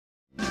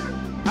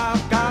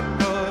I've got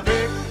the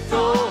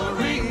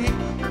victory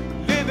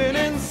living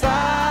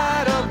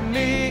inside of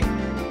me.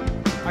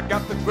 I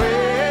got the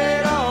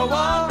greater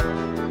one.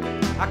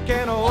 I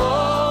can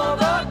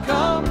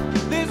overcome.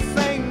 This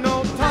ain't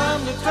no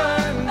time to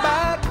turn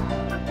back.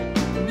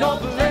 No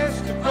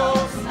place to go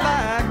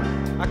slack.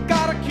 I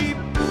gotta keep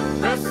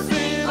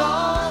pressing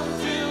on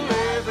till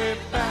every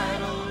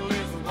battle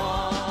is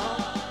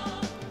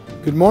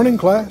won. Good morning,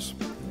 class.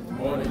 Good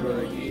morning,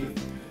 Brother Keith.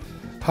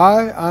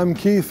 Hi, I'm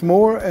Keith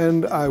Moore,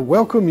 and I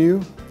welcome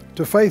you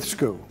to Faith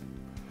School.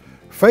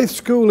 Faith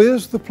School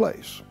is the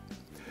place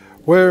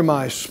where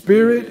my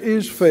spirit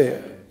is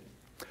fed,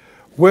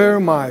 where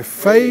my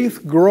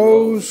faith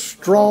grows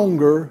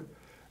stronger,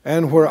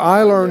 and where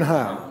I learn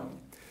how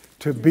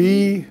to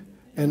be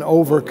an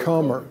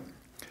overcomer.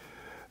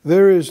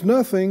 There is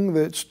nothing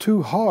that's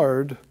too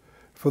hard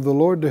for the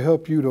Lord to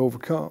help you to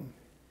overcome,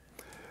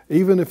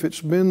 even if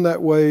it's been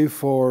that way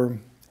for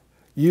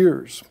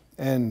years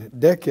and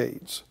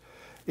decades,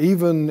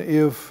 even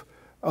if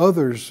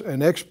others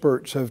and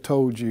experts have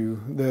told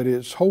you that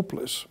it's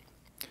hopeless.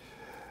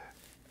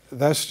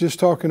 That's just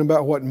talking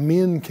about what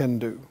men can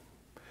do.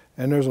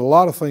 And there's a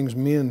lot of things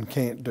men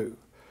can't do.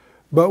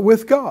 But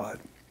with God,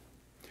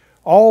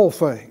 all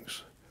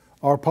things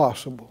are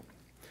possible.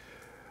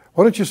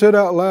 Why don't you say it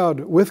out loud?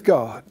 With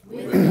God,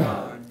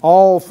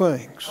 all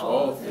things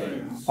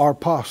are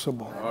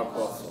possible.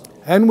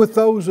 And with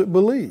those that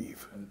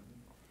believe,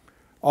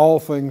 all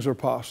things are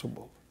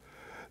possible.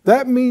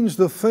 That means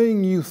the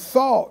thing you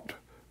thought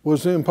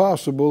was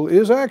impossible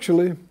is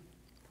actually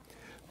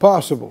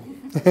possible.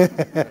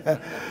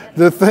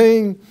 The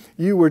thing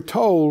you were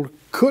told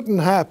couldn't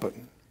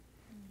happen,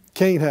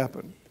 can't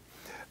happen.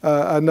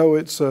 I know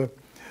it's a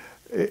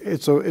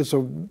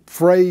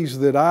phrase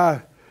that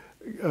I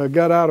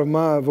got out of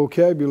my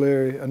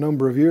vocabulary a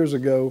number of years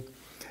ago,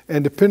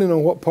 and depending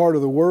on what part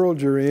of the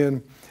world you're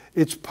in,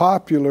 it's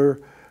popular.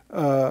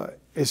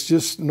 It's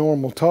just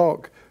normal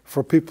talk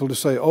for people to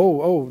say,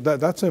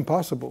 that's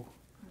impossible.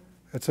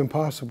 It's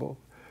impossible.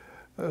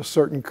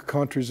 Certain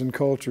countries and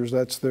cultures,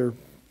 that's their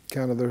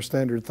kind of their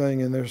standard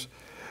thing.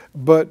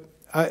 But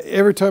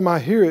every time I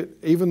hear it,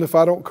 even if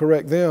I don't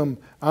correct them,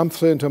 I'm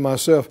saying to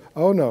myself,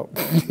 oh no,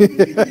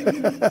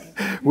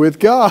 with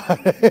God,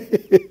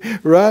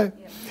 right?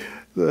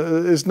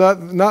 It's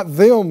not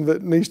them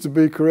that needs to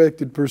be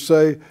corrected per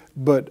se,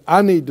 but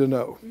I need to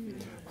know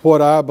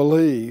what I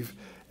believe,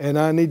 and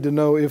I need to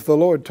know if the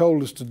Lord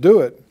told us to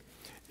do it,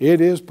 it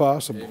is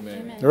possible.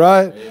 Amen.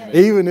 Right? Amen.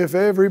 Even if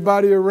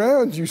everybody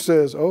around you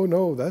says, oh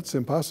no, that's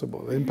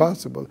impossible,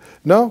 impossible.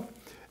 No,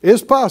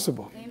 it's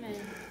possible. Amen.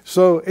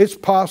 So it's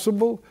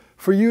possible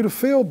for you to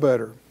feel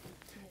better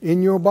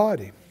in your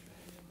body.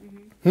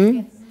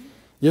 Yes.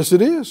 Yes,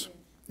 it is.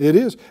 It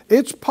is.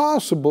 It's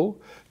possible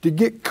to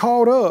get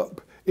caught up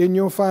in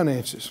your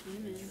finances.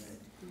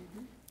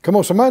 Come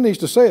on, somebody needs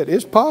to say it.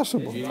 It's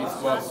possible. It is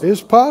possible.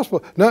 It's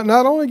possible.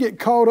 Not only get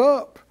caught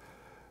up,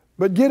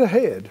 but get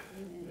ahead.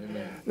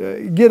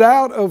 Get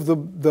out of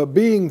the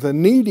being the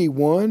needy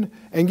one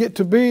and get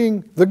to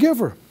being the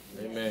giver.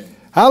 Amen.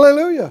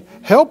 Hallelujah.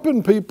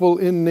 Helping people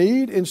in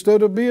need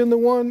instead of being the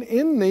one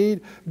in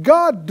need.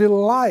 God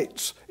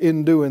delights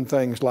in doing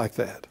things like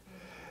that.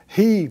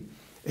 He's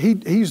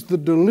the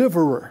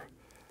deliverer.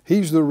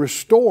 He's the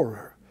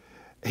restorer.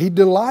 He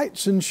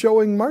delights in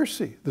showing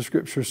mercy, the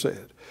Scripture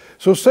said.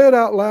 So say it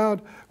out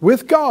loud.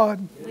 With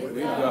God,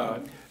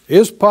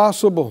 is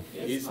possible.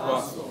 It's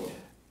possible.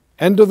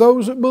 And to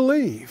those that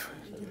believe.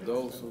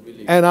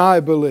 And I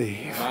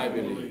believe.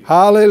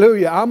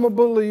 Hallelujah. I'm a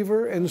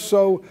believer, and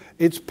so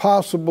it's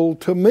possible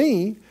to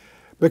me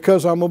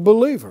because I'm a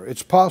believer.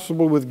 It's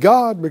possible with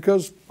God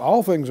because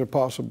all things are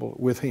possible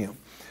with Him.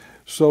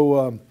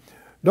 So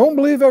don't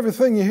believe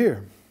everything you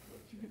hear.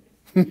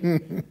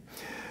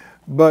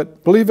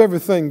 But believe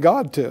everything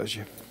God tells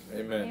you.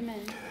 Amen. Amen.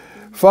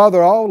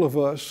 Father, all of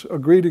us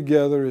agree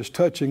together as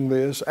touching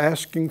this,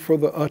 asking for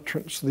the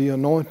utterance, the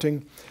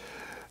anointing.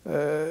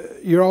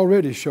 You're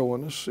already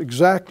showing us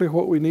exactly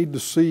what we need to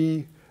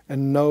see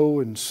and know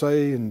and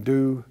say and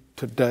do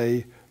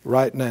today,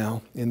 right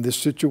now, in this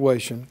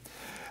situation.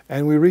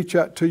 And we reach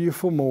out to you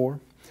for more,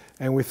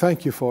 and we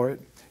thank you for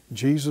it. In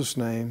Jesus'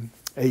 name,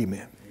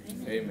 amen.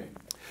 Amen.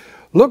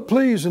 Look,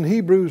 please, in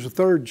Hebrews, the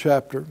 3rd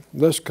chapter.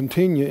 Let's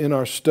continue in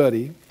our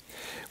study.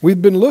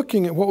 We've been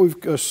looking at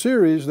a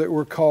series that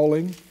we're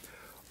calling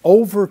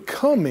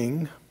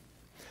Overcoming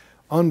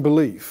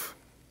Unbelief.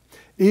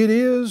 It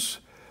is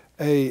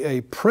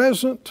a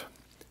present,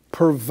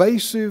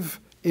 pervasive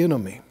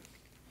enemy.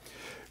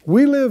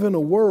 We live in a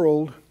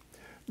world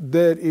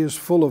that is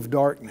full of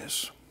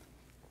darkness.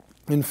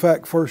 In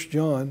fact, 1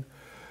 John,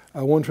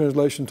 one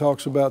translation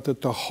talks about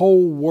that the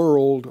whole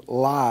world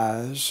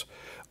lies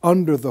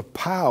under the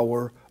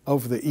power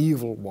of the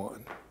evil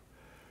one.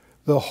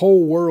 The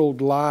whole world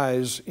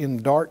lies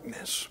in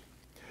darkness.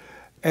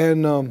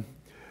 And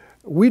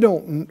we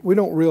don't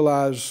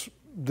realize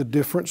the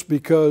difference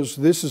because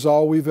this is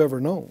all we've ever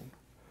known.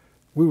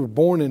 We were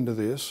born into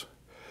this,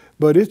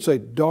 but it's a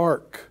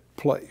dark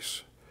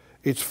place.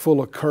 It's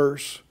full of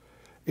curse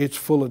it's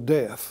full of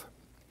death.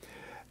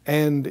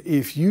 And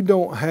if you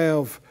don't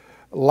have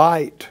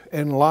light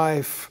and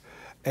life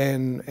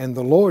and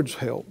the Lord's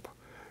help,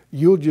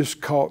 you'll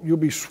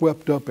be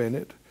swept up in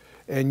it,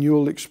 and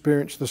you'll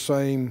experience the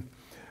same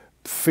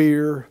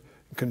fear,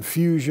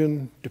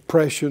 confusion,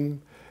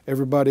 depression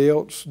everybody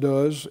else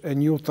does,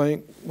 and you'll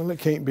think, well, it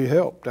can't be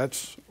helped.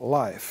 That's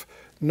life.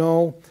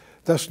 No,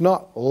 that's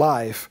not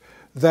life.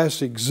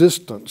 That's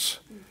existence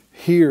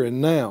here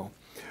and now.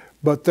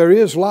 But there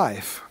is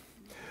life,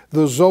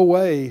 the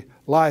Zoe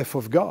life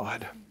of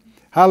God.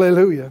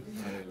 Hallelujah.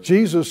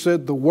 Jesus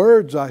said, the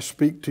words I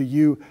speak to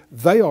you,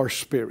 they are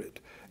spirit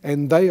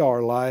and they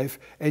are life.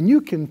 And you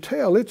can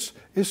tell it's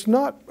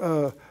not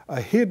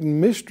a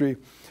hidden mystery.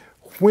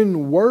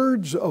 When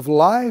words of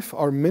life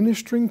are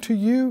ministering to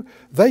you,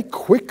 they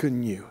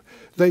quicken you,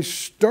 they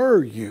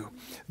stir you,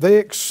 they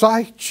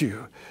excite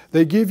you,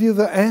 they give you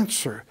the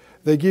answer,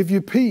 they give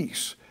you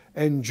peace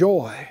and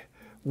joy.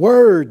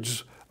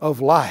 Words of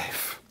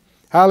life.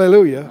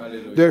 Hallelujah.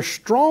 Hallelujah. They're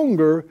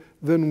stronger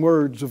than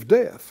words of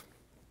death.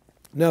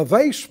 Now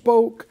they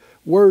spoke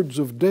words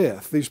of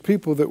death. These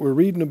people that we're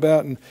reading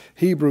about in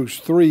Hebrews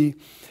 3,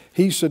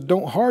 he said,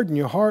 don't harden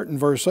your heart in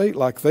verse 8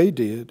 like they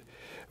did.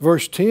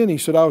 Verse 10, he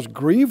said, I was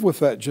grieved with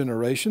that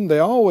generation. They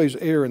always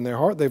err in their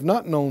heart. They've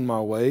not known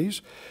my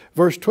ways.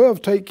 Verse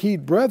 12, take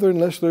heed, brethren,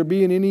 lest there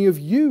be in any of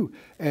you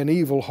an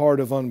evil heart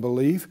of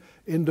unbelief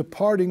in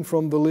departing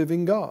from the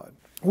living God.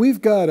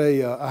 We've got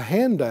a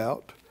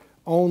handout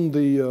on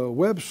the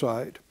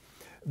website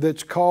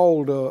that's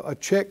called a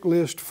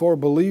checklist for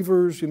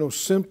believers,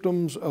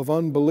 symptoms of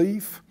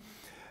unbelief.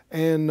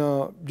 And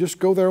just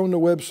go there on the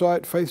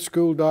website,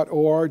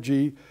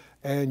 faithschool.org,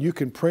 and you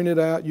can print it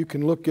out, you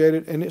can look at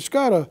it, and it's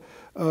got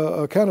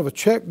a kind of a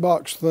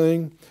checkbox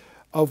thing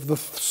of the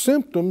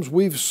symptoms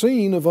we've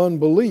seen of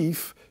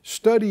unbelief,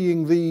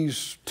 studying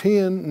these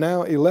 10,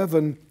 now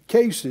 11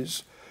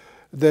 cases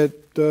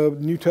that the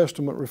New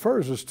Testament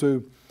refers us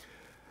to.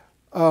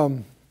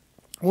 One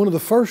of the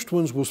first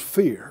ones was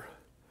fear.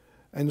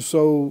 And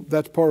so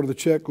that's part of the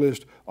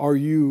checklist. Are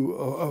you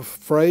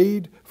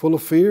afraid, full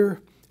of fear,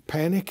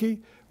 panicky?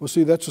 Well,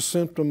 see, that's a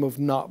symptom of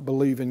not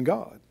believing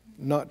God,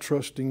 not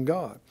trusting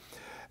God.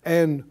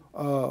 And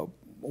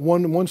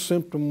one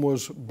symptom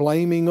was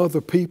blaming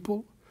other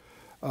people,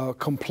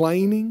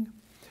 complaining,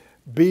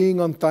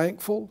 being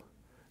unthankful,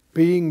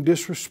 being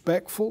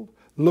disrespectful,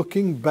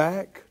 looking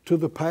back to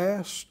the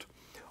past,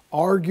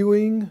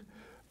 arguing,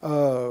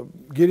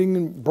 getting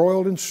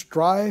embroiled in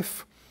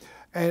strife.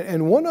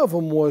 And one of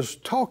them was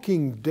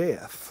talking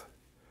death.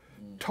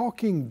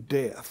 Talking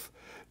death.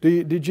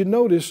 Did you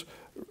notice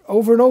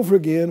over and over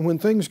again when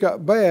things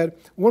got bad,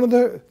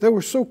 they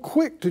were so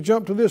quick to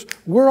jump to this,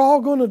 we're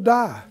all going to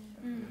die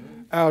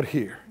out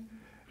here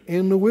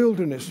in the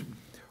wilderness.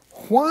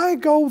 Why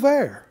go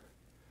there?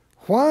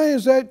 Why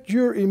is that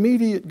your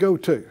immediate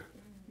go-to?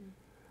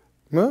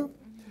 Well,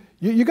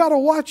 you got to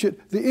watch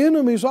it. The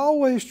enemy's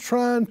always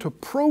trying to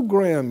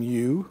program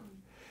you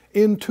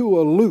into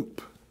a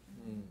loop.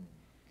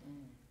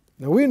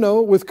 Now we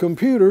know with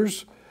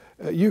computers,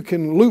 you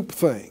can loop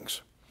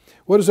things.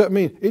 What does that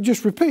mean? It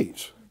just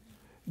repeats.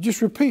 It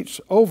just repeats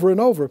over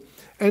and over.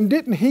 And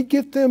didn't he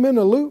get them in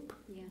a loop?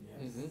 Yeah.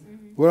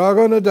 Mm-hmm. We're all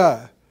going to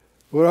die.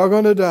 We're all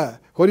going to die.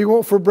 What do you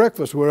want for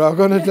breakfast? We're all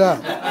going to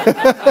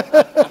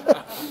die.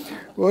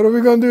 What are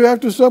we going to do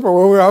after supper?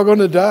 Well, we're all going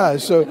to die.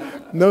 So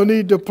no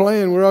need to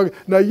plan.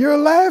 Now you're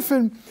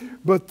laughing,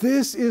 but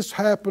this is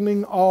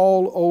happening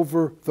all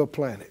over the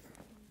planet.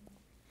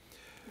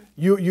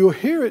 You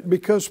hear it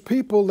because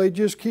people, they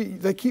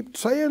keep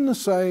saying the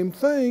same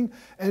thing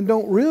and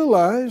don't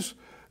realize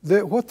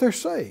that what they're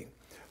saying.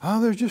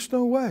 Oh, there's just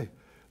no way.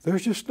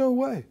 There's just no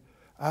way.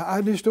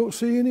 I just don't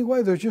see any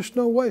way. There's just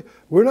no way.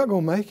 We're not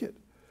going to make it.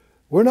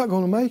 We're not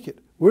going to make it.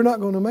 We're not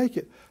going to make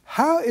it.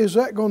 How is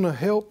that going to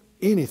help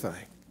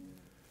anything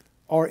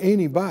or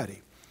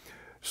anybody?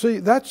 See,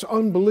 that's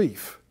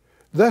unbelief.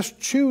 That's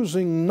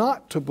choosing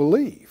not to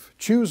believe,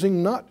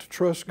 choosing not to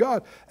trust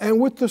God. And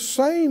with the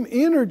same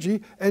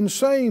energy and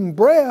same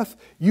breath,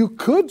 you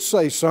could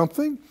say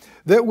something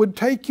that would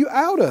take you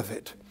out of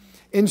it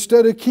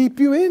instead of keep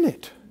you in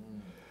it.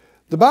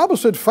 The Bible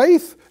said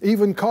faith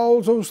even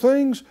calls those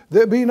things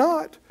that be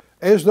not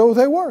as though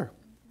they were.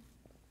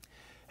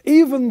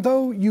 Even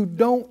though you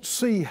don't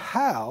see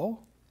how,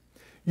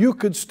 you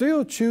could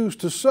still choose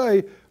to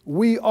say,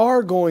 we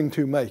are going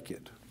to make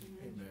it.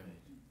 Amen.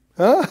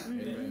 Huh?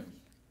 Amen.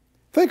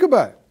 Think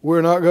about it.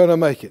 We're not going to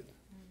make it.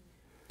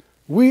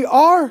 We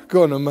are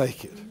going to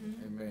make it.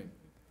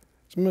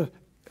 Amen.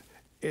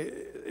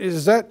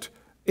 Is that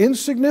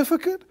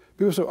insignificant?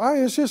 People say,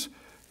 oh, it's just,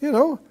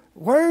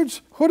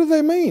 words. What do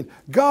they mean?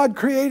 God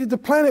created the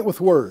planet with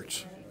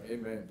words.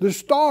 Amen. The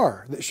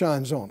star that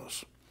shines on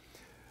us.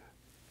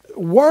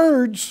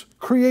 Words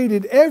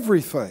created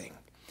everything.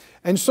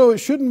 And so it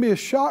shouldn't be a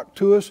shock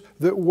to us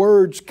that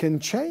words can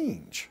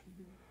change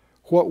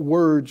what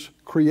words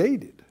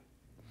created.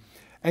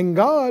 And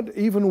God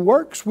even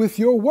works with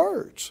your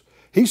words.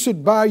 He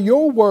said, by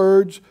your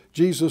words,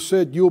 Jesus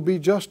said, you'll be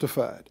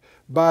justified.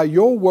 By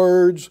your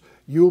words,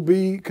 you'll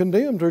be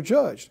condemned or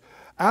judged.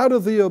 Out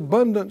of the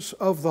abundance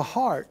of the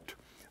heart,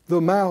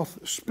 the mouth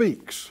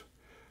speaks.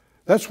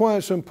 That's why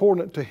it's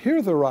important to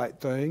hear the right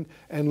thing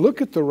and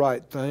look at the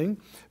right thing,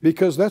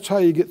 because that's how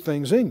you get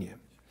things in you.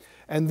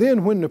 And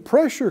then when the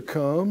pressure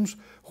comes,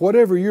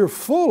 whatever you're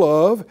full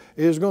of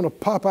is going to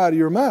pop out of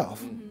your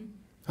mouth.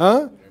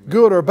 Huh?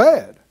 Good or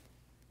bad.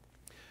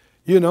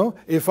 You know,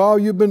 if all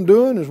you've been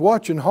doing is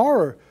watching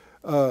horror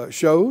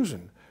shows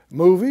and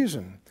movies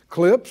and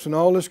clips and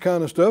all this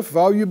kind of stuff, if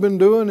all you've been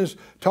doing is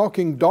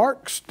talking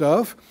dark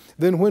stuff,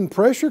 then when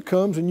pressure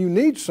comes and you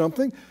need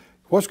something,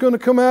 what's going to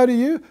come out of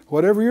you?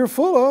 Whatever you're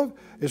full of,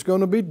 it's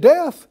going to be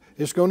death.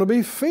 It's going to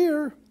be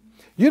fear.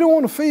 You don't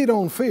want to feed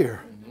on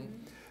fear.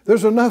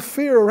 There's enough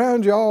fear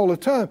around you all the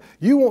time.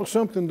 You want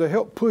something to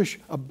help push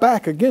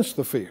back against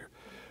the fear,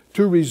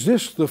 to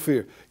resist the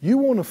fear. You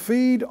want to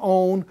feed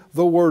on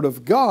the Word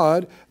of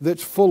God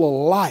that's full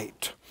of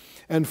light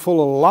and full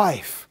of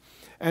life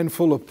and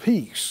full of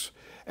peace.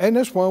 And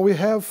that's why we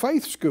have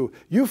faith school.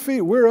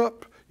 We're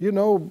up,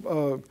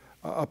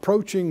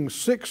 approaching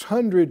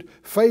 600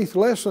 faith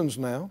lessons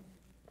now.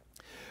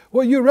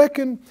 Well, you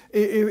reckon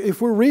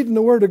if we're reading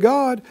the Word of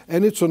God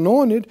and it's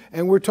anointed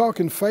and we're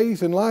talking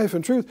faith and life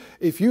and truth,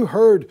 if you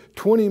heard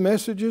 20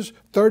 messages,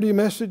 30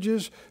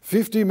 messages,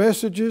 50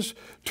 messages,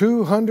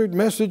 200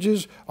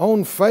 messages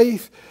on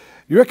faith,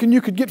 you reckon you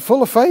could get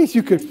full of faith?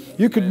 You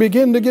could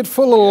begin to get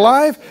full of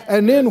life,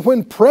 and then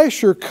when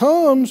pressure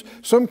comes,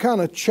 some kind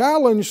of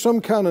challenge,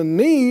 some kind of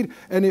need,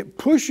 and it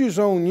pushes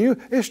on you,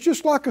 it's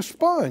just like a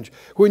sponge.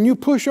 When you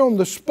push on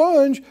the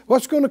sponge,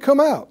 what's going to come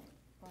out?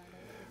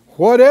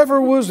 Whatever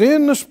was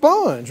in the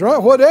sponge,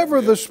 right? Whatever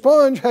the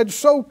sponge had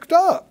soaked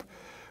up,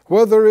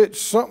 whether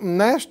it's something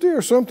nasty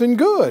or something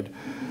good.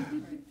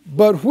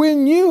 But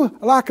when you,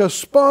 like a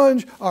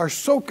sponge, are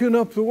soaking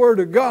up the Word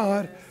of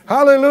God,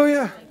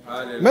 hallelujah,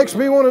 makes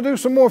me want to do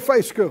some more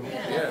faith school.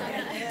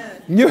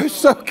 You're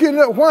soaking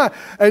up. Why?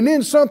 And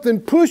then something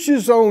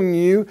pushes on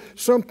you,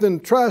 something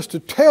tries to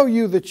tell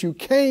you that you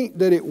can't,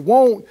 that it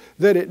won't,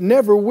 that it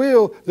never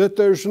will, that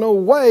there's no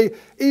way.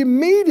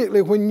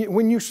 Immediately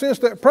when you sense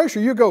that pressure,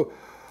 you go,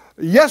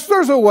 yes,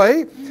 there's a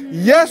way.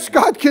 Yes,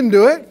 God can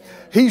do it.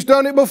 He's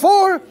done it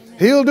before.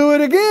 He'll do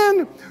it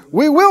again.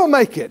 We will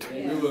make it.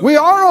 We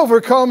are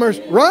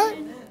overcomers, right?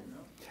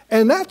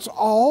 And that's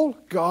all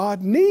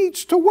God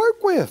needs to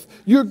work with.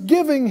 You're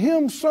giving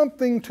Him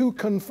something to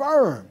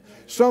confirm,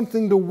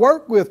 something to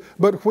work with.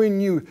 But when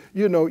you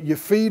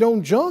feed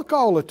on junk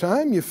all the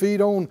time, you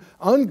feed on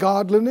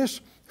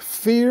ungodliness,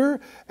 fear,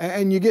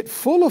 and you get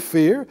full of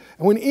fear.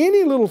 And when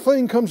any little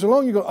thing comes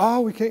along, you go,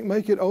 oh, we can't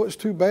make it. Oh, it's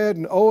too bad.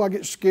 And oh, I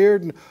get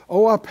scared. And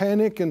oh, I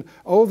panic. And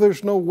oh,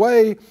 there's no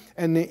way.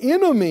 And the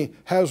enemy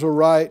has a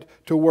right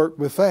to work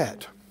with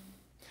that.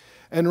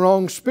 And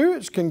wrong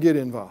spirits can get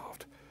involved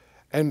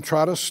and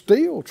try to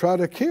steal, try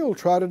to kill,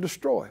 try to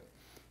destroy.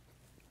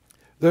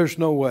 There's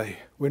no way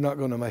we're not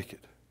going to make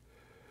it.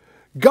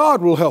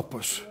 God will help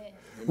us.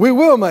 We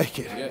will make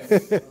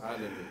it.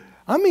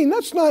 I mean,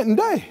 that's night and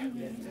day.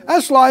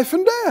 That's life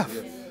and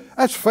death.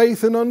 That's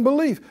faith and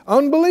unbelief.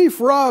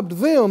 Unbelief robbed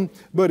them,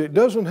 but it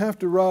doesn't have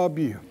to rob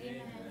you.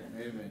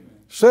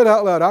 Say it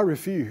out loud, I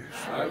refuse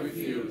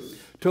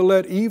to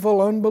let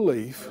evil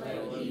unbelief,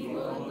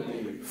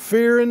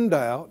 fear and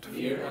doubt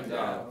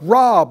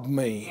rob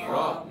me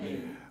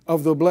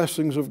of the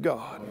blessings of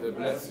God.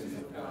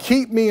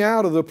 Keep me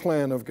out of the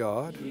plan of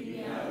God.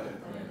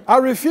 I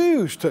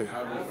refuse to.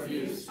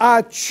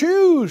 I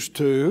choose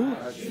to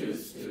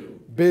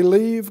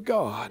believe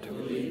God.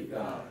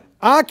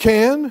 I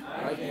can.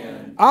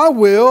 I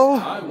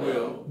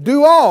will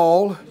do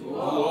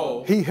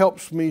all He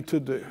helps me to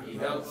do.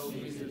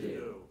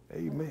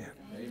 Amen.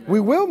 We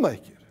will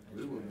make it.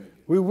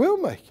 We will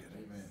make it.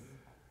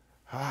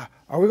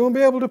 Are we going to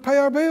be able to pay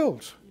our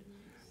bills?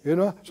 You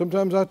know,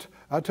 sometimes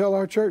I tell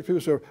our church,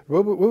 people say,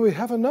 will we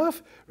have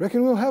enough?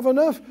 Reckon we'll have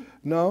enough?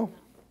 No.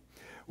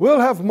 We'll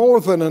have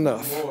more than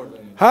enough.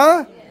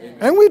 Huh?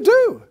 And we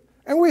do.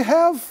 And we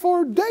have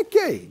for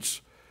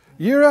decades.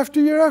 Year after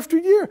year after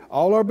year.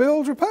 All our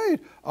bills are paid.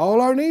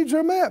 All our needs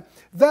are met.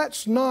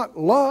 That's not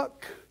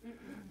luck.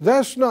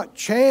 That's not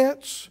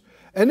chance.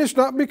 And it's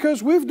not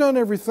because we've done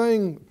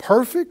everything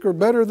perfect or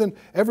better than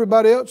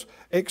everybody else,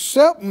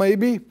 except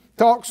maybe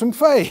talk some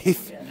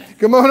faith.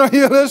 Come on, are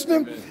you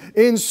listening?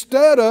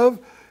 Instead of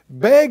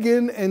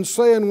begging and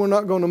saying we're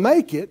not going to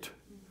make it,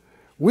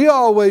 we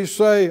always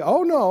say,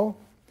 oh no,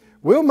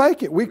 we'll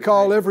make it. We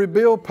call every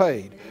bill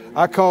paid.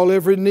 I call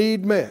every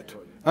need met.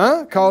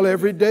 Call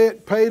every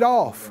debt paid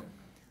off.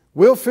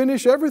 We'll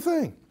finish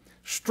everything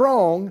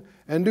strong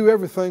and do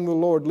everything the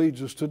Lord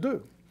leads us to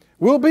do.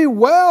 We'll be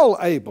well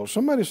able.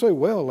 Somebody say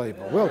well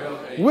able.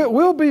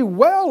 We'll be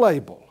well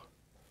able.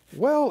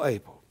 Well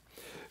able.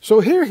 So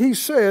here he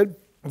said,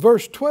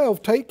 verse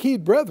 12, take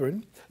heed,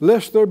 brethren,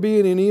 lest there be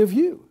in any of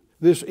you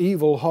this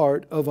evil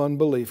heart of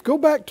unbelief. Go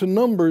back to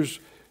Numbers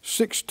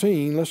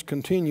 16. Let's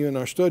continue in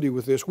our study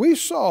with this. We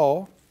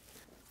saw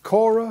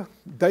Korah,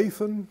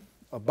 Dathan,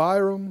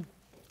 Abiram,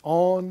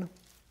 On,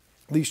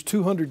 these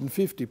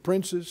 250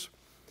 princes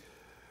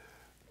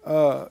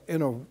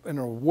in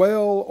a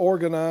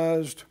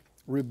well-organized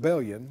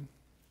rebellion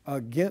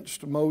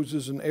against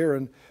Moses and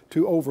Aaron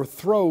to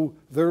overthrow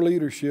their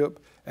leadership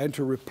and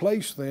to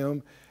replace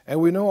them. And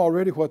we know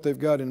already what they've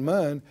got in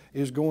mind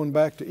is going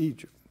back to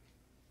Egypt.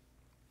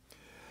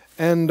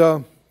 And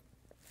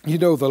you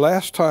know, the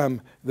last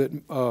time that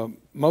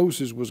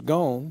Moses was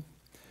gone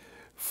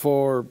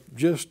for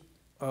just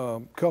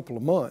a couple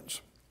of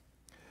months,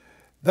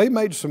 they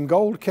made some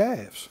gold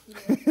calves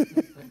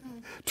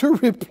to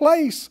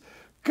replace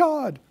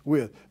God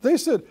with. They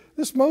said,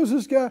 this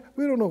Moses guy,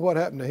 we don't know what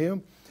happened to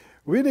him.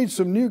 We need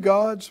some new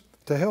gods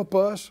to help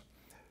us.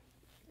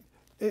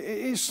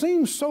 It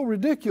seems so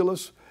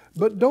ridiculous,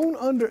 but don't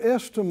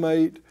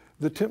underestimate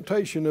the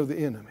temptation of the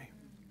enemy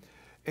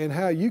and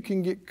how you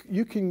can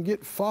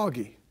get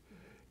foggy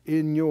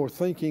in your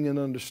thinking and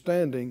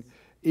understanding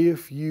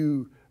if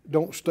you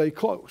don't stay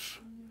close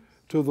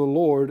to the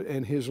Lord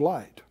and His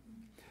light.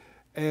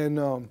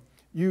 And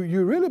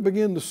you really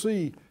begin to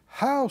see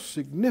how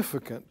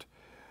significant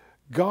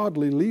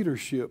godly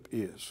leadership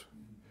is.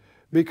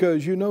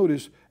 Because you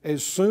notice,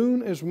 as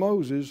soon as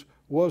Moses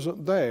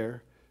wasn't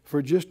there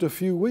for just a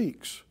few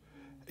weeks,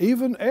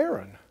 even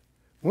Aaron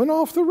went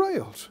off the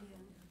rails.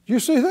 You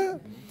see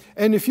that?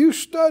 And if you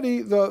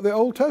study the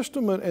Old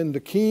Testament and the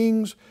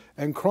Kings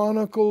and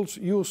Chronicles,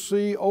 you'll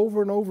see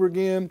over and over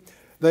again,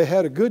 they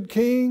had a good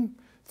king,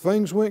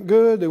 things went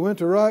good, they went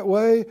the right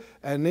way,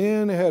 and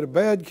then they had a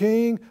bad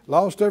king,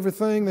 lost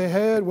everything they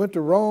had, went the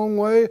wrong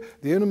way,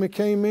 the enemy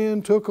came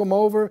in, took them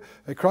over,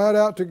 they cried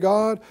out to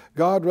God,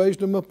 God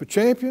raised them up a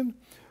champion,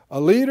 a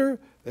leader,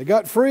 they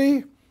got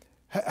free.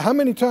 How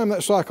many times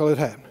that cycle had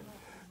happened?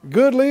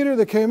 Good leader,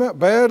 they came out,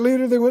 bad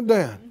leader, they went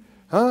down.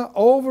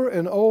 Over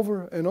and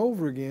over and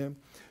over again.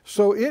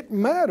 So it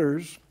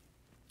matters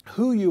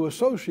who you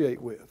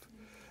associate with.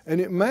 And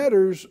it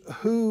matters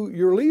who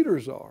your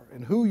leaders are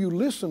and who you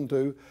listen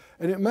to.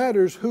 And it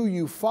matters who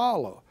you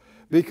follow.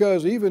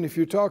 Because even if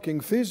you're talking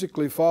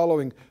physically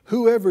following,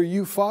 whoever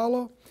you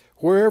follow,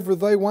 wherever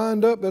they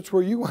wind up, that's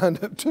where you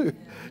wind up too.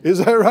 Is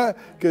that right?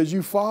 Because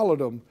you followed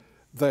them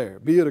there,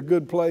 be it a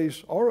good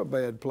place or a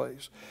bad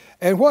place.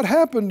 And what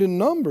happened in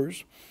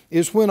Numbers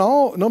is when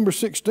number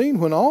 16,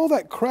 when all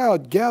that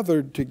crowd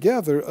gathered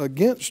together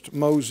against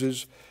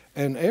Moses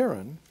and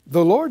Aaron,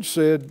 the Lord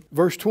said,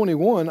 verse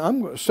 21,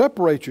 I'm going to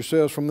separate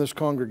yourselves from this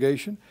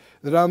congregation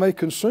that I may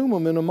consume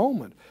them in a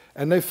moment.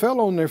 And they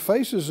fell on their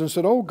faces and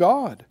said, O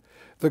God,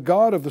 the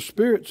God of the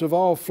spirits of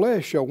all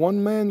flesh, shall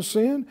one man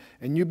sin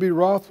and you be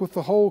wroth with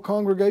the whole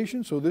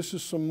congregation? So this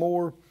is some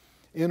more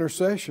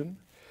intercession.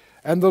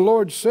 And the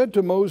Lord said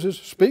to Moses,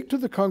 speak to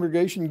the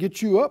congregation,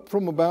 get you up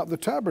from about the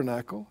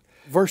tabernacle.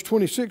 Verse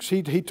 26,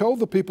 he told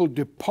the people,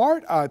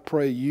 depart, I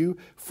pray you,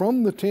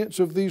 from the tents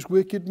of these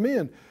wicked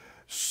men.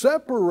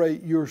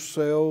 Separate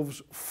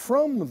yourselves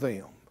from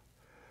them.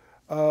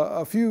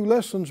 A few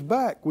lessons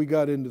back we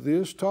got into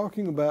this,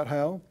 talking about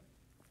how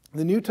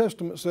the New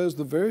Testament says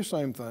the very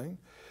same thing.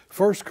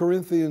 1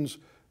 Corinthians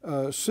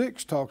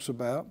 6 talks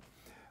about,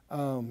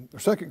 or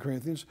 2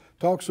 Corinthians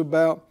talks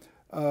about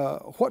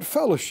what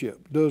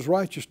fellowship does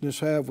righteousness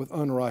have with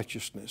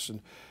unrighteousness?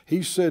 And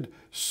he said,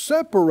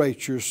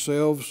 separate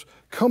yourselves,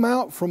 come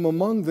out from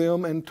among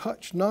them and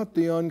touch not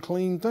the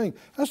unclean thing.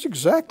 That's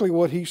exactly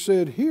what he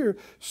said here.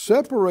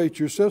 Separate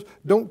yourselves.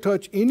 Don't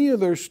touch any of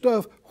their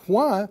stuff.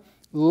 Why?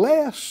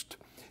 Lest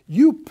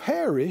you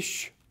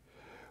perish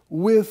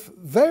with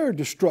their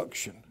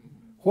destruction.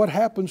 What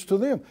happens to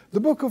them? The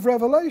book of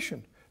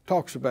Revelation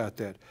talks about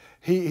that.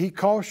 He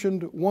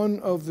cautioned one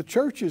of the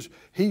churches.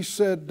 He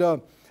said,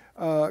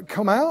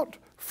 come out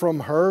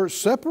from her,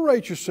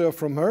 separate yourself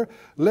from her,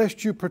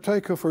 lest you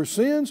partake of her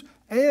sins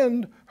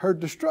and her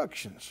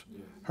destructions,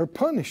 her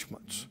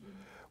punishments.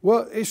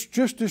 Well, it's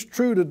just as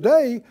true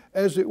today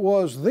as it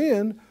was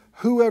then,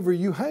 whoever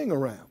you hang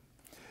around.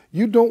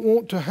 You don't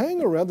want to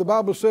hang around. The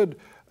Bible said,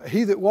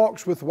 he that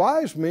walks with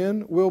wise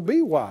men will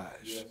be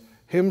wise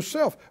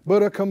himself,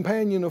 but a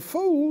companion of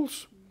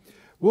fools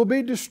will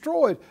be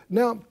destroyed.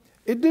 Now,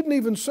 it didn't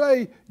even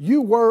say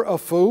you were a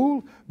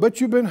fool, but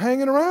you've been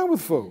hanging around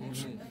with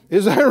fools.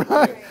 Is that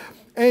right?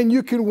 And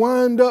you can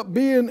wind up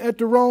being at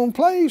the wrong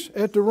place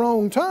at the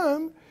wrong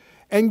time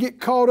and get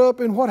caught up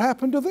in what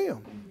happened to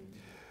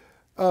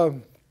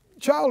them.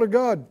 Child of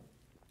God,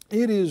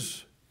 it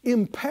is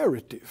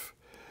imperative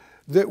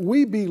that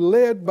we be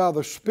led by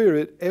the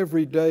Spirit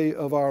every day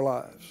of our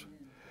lives.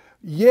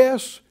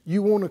 Yes,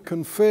 you want to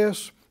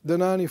confess the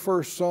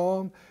 91st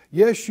Psalm.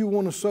 Yes, you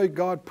want to say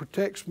God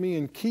protects me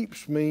and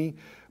keeps me,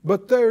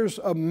 but there's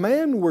a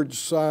manward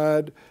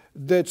side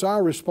that's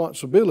our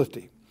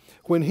responsibility.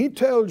 When He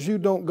tells you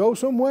don't go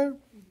somewhere,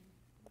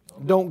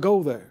 don't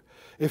go there.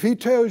 If He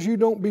tells you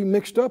don't be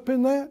mixed up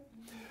in that,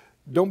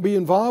 don't be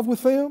involved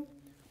with them,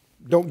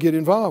 don't get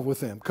involved with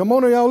them. Come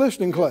on, are y'all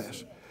listening,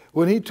 class?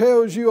 When He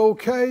tells you,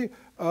 okay,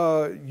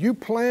 you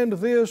planned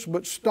this,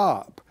 but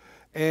stop.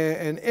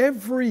 And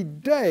every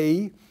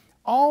day,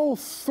 all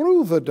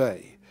through the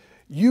day,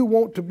 you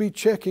want to be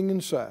checking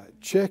inside,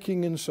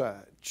 checking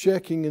inside,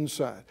 checking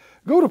inside.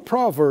 Go to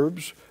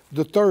Proverbs,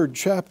 the 3rd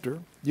chapter.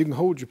 You can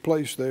hold your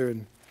place there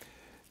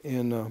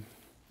in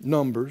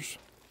Numbers.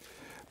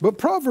 But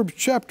Proverbs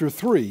chapter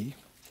 3,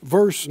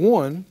 verse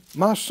 1,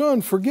 my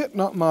son, forget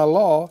not my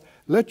law,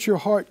 let your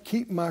heart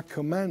keep my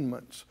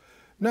commandments.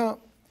 Now,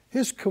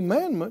 his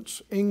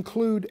commandments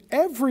include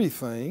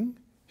everything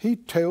he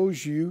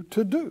tells you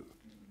to do.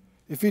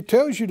 If he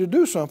tells you to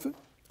do something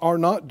or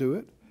not do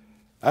it,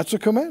 that's a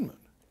commandment.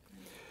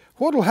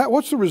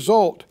 What's the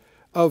result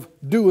of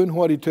doing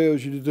what he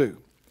tells you to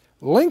do?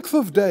 Length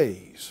of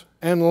days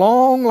and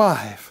long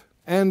life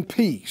and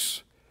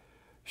peace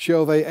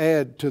shall they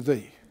add to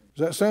thee.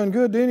 Does that sound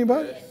good to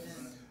anybody? Yes.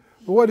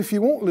 But what if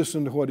you won't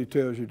listen to what he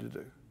tells you to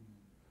do?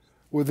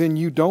 Well, then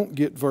you don't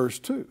get verse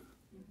 2.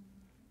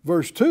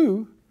 Verse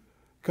 2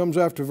 comes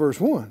after verse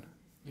 1.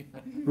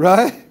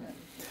 Right?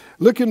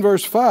 Look in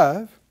verse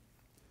 5.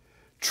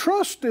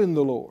 Trust in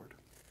the Lord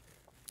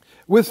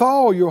with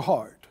all your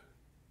heart.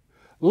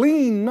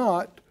 Lean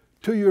not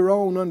to your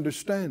own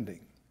understanding.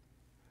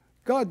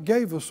 God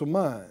gave us a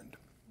mind.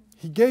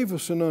 He gave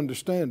us an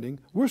understanding.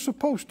 We're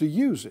supposed to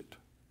use it.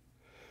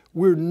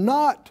 We're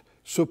not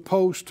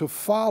supposed to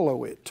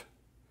follow it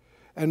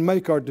and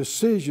make our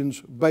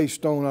decisions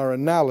based on our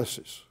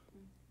analysis.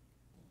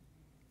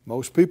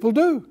 Most people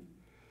do,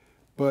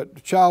 but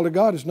the child of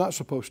God is not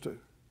supposed to.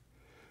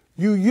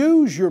 You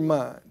use your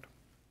mind.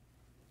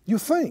 You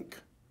think.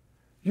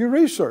 You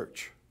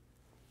research.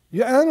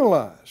 You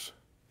analyze.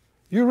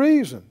 You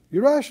reason.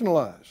 You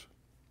rationalize.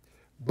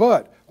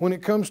 But when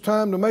it comes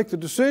time to make the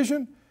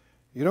decision,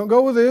 you don't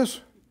go with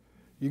this.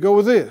 You go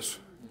with this.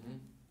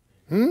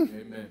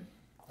 Amen.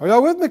 Are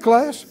y'all with me,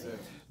 class? Yes.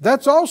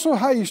 That's also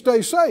how you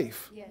stay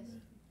safe. Yes.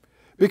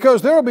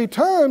 Because there will be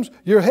times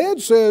your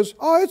head says,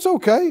 oh, it's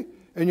okay.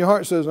 And your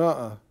heart says,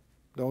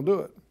 don't do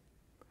it.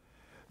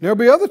 There'll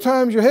be other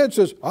times your head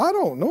says, I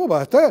don't know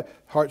about that.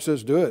 Heart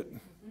says, do it.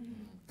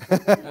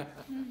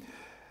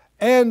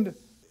 And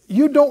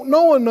you don't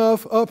know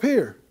enough up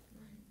here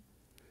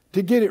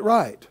to get it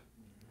right.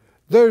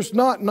 There's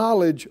not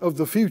knowledge of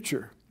the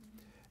future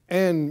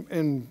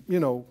and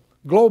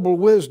global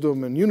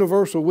wisdom and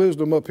universal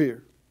wisdom up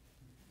here.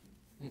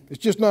 It's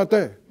just not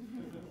there.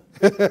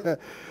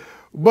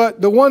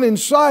 But the one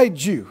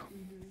inside you,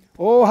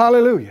 oh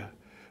hallelujah,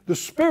 the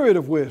Spirit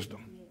of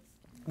wisdom,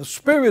 the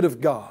Spirit of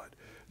God,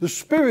 the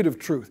Spirit of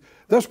truth.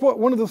 That's what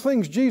one of the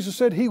things Jesus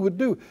said He would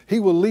do. He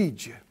will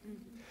lead you.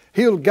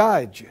 He'll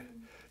guide you.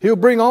 He'll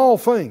bring all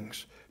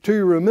things to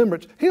your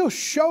remembrance. He'll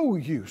show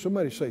you.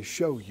 Somebody say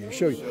show you.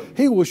 Show you.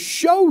 He will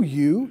show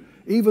you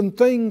even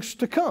things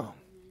to come.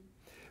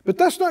 But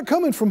that's not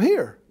coming from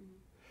here.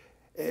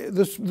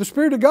 The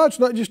Spirit of God's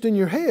not just in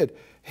your head.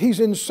 He's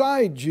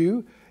inside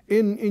you,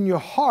 in your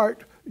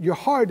heart. Your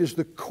heart is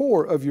the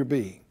core of your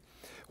being.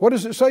 What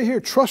does it say here?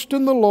 Trust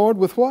in the Lord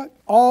with what?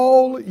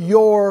 All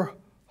your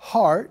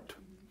heart.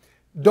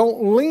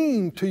 Don't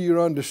lean to your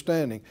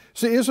understanding.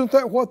 See, isn't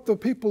that what the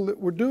people that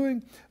were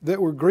doing, that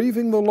were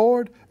grieving the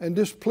Lord and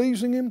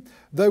displeasing Him?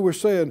 They were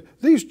saying,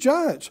 these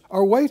giants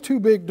are way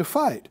too big to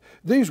fight.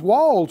 These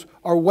walls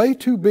are way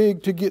too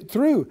big to get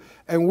through.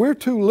 And we're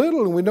too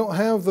little and we don't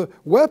have the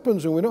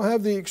weapons and we don't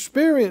have the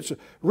experience.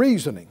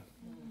 Reasoning.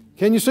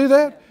 Can you see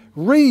that?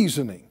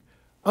 Reasoning.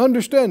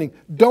 Understanding.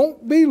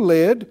 Don't be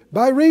led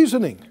by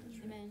reasoning.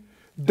 Amen.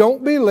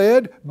 Don't be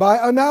led by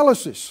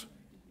analysis.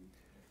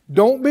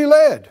 Don't be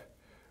led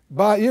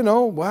by,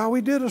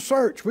 we did a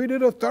search. We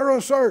did a thorough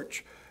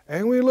search.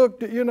 And we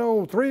looked at,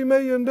 3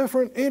 million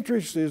different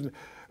entrances.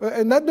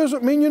 And that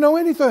doesn't mean you know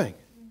anything.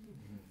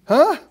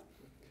 Huh?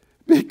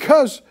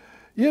 Because,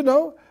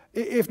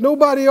 if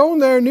nobody on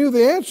there knew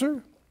the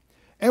answer.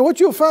 And what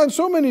you'll find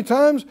so many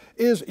times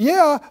is,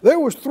 there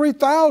was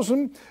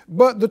 3,000,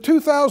 but the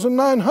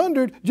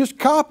 2,900 just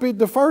copied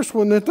the first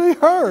one that they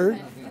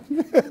heard.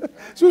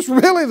 So it's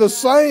really the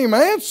same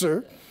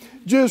answer,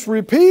 just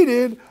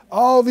repeated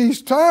all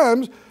these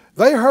times.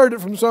 They heard it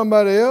from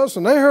somebody else,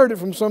 and they heard it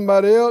from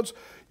somebody else.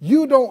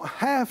 You don't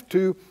have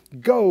to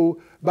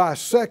go by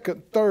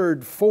second,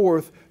 third,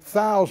 fourth,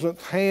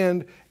 thousandth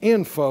hand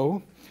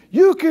info.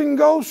 You can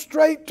go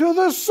straight to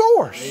the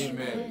source.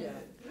 Amen.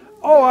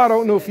 Oh, I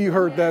don't know if you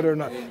heard that or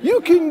not. You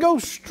can go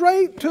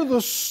straight to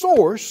the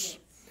source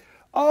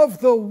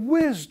of the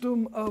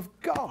wisdom of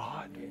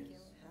God.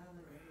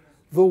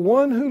 The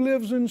one who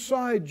lives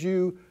inside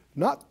you,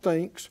 not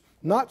thinks,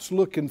 not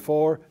looking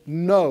for,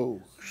 knows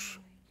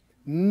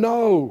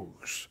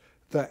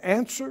the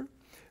answer,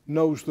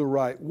 knows the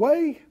right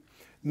way,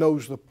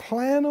 knows the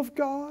plan of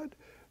God,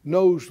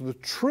 knows the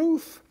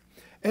truth.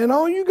 And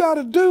all you got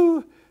to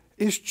do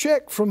is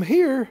check from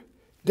here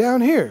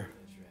down here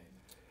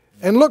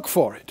and look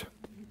for it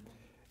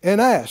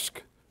and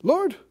ask,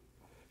 Lord,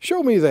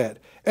 show me that.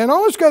 And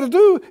all it's got to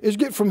do is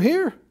get from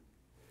here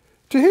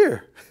to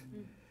here.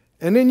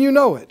 And then you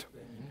know it.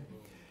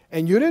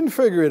 And you didn't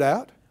figure it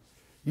out.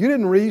 You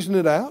didn't reason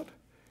it out.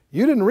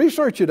 You didn't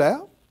research it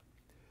out.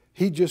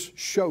 He just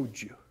showed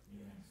you.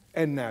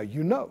 And now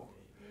you know.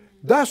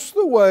 That's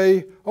the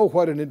way, oh,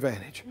 what an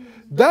advantage.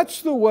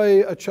 That's the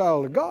way a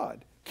child of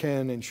God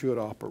can and should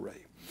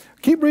operate.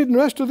 Keep reading the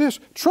rest of this.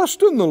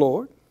 Trust in the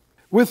Lord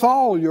with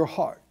all your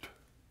heart,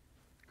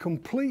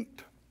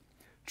 complete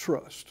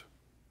trust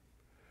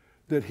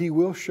that He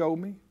will show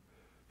me,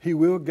 He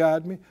will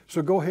guide me.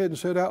 So go ahead and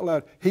say it out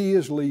loud. He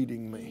is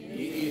leading me.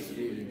 He is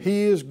leading me.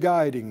 He is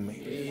guiding me.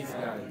 He is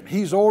guiding me.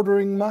 He's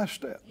ordering my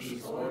steps.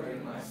 He's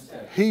ordering my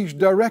steps. He's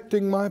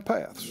directing my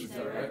paths. He's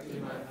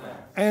directing my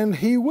path. And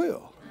He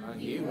will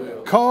And He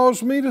will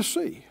cause me to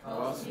see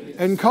cause me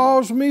to and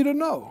cause me to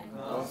know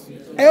cause me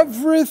to know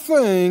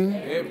everything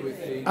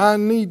everything I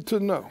need to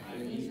know. I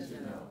need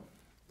to know.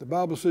 The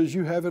Bible says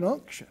you have an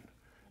unction,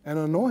 an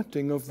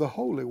anointing of the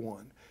Holy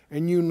One,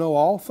 and you know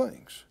all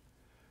things.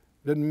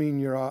 Doesn't mean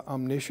you're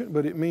omniscient,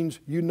 but it means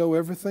you know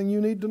everything you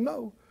need to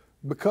know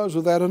because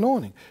of that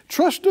anointing.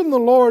 Trust in the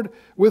Lord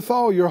with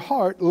all your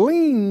heart.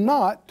 Lean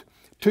not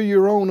to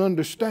your own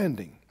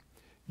understanding.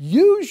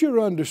 Use your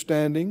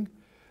understanding.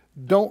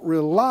 Don't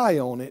rely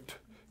on it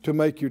to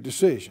make your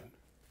decision.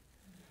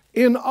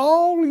 In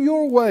all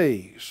your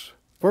ways,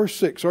 verse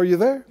 6, are you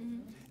there?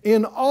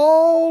 In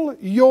all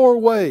your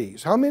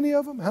ways. How many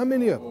of them? How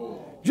many of them?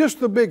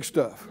 Just the big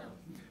stuff.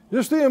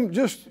 Just them,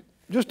 just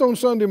on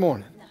Sunday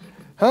morning.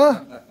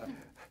 Huh?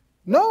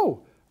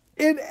 No.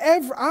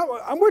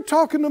 We're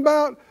talking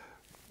about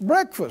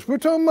breakfast. We're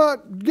talking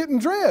about getting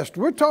dressed.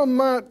 We're talking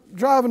about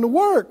driving to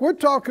work. We're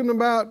talking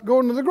about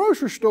going to the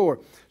grocery store.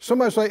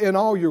 Somebody say, in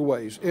all your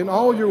ways. In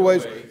all your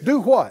ways.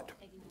 Do what?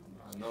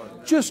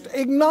 Just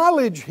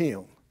acknowledge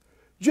Him.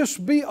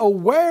 Just be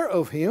aware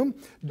of Him.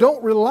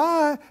 Don't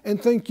rely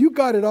and think you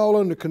got it all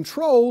under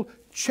control.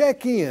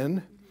 Check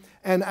in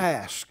and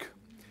ask.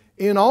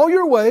 In all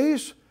your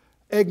ways,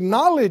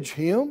 acknowledge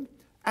Him.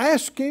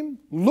 Ask Him,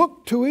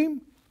 look to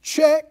Him,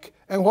 check,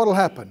 and what will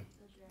happen?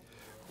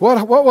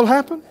 What will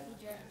happen?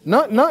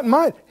 Not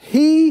mine.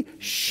 He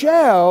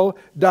shall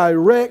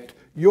direct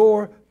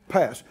your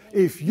paths.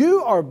 If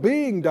you are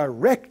being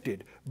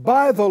directed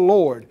by the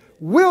Lord,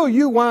 will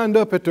you wind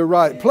up at the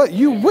right place?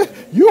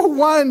 You'll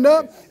wind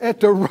up at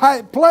the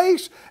right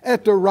place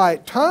at the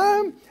right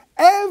time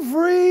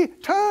every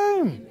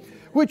time.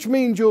 Which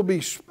means you'll be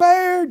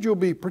spared, you'll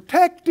be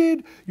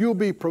protected, you'll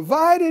be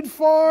provided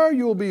for,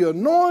 you'll be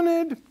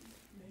anointed.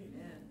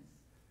 Amen.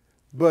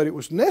 But it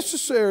was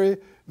necessary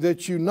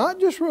that you not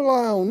just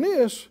rely on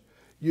this,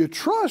 you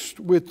trust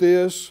with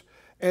this,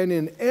 and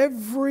in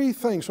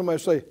everything, somebody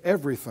say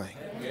everything.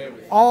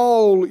 Everything.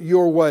 All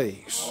your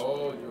ways.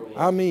 All your ways.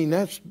 I mean,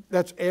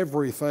 that's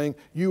everything.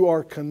 You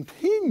are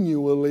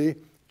continually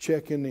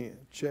checking in,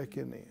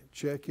 checking in,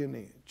 checking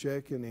in,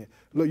 checking in.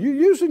 Look, you're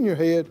using your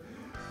head,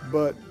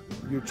 but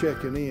you're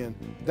checking in.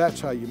 That's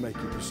how you make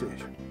your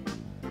decision.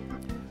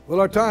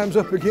 Well, our time's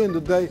up again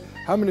today.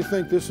 How many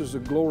think this is a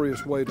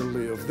glorious way to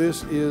live?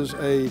 This is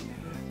a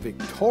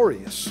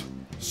victorious,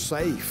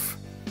 safe,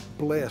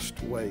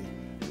 blessed way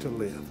to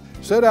live.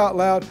 Say it out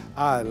loud.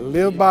 I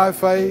live by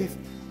faith.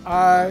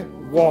 I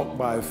walk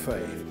by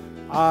faith.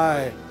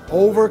 I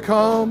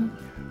overcome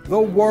the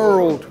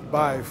world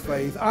by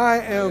faith. I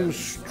am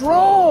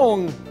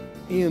strong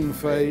in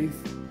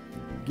faith,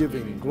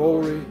 giving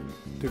glory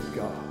to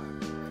God.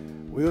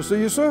 We'll see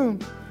you soon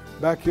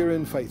back here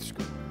in Faith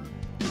School.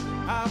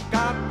 I've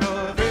got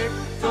the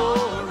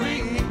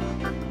victory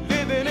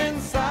living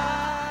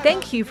inside.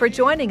 Thank you for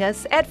joining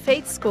us at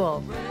Faith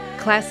School.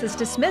 Class is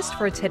dismissed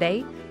for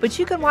today, but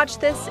you can watch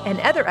this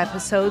and other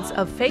episodes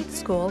of Faith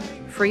School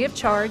free of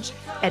charge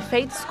at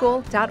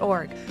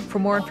faithschool.org. For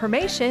more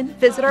information,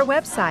 visit our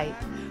website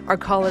or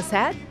call us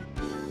at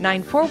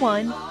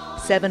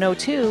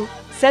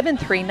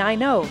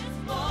 941-702-7390.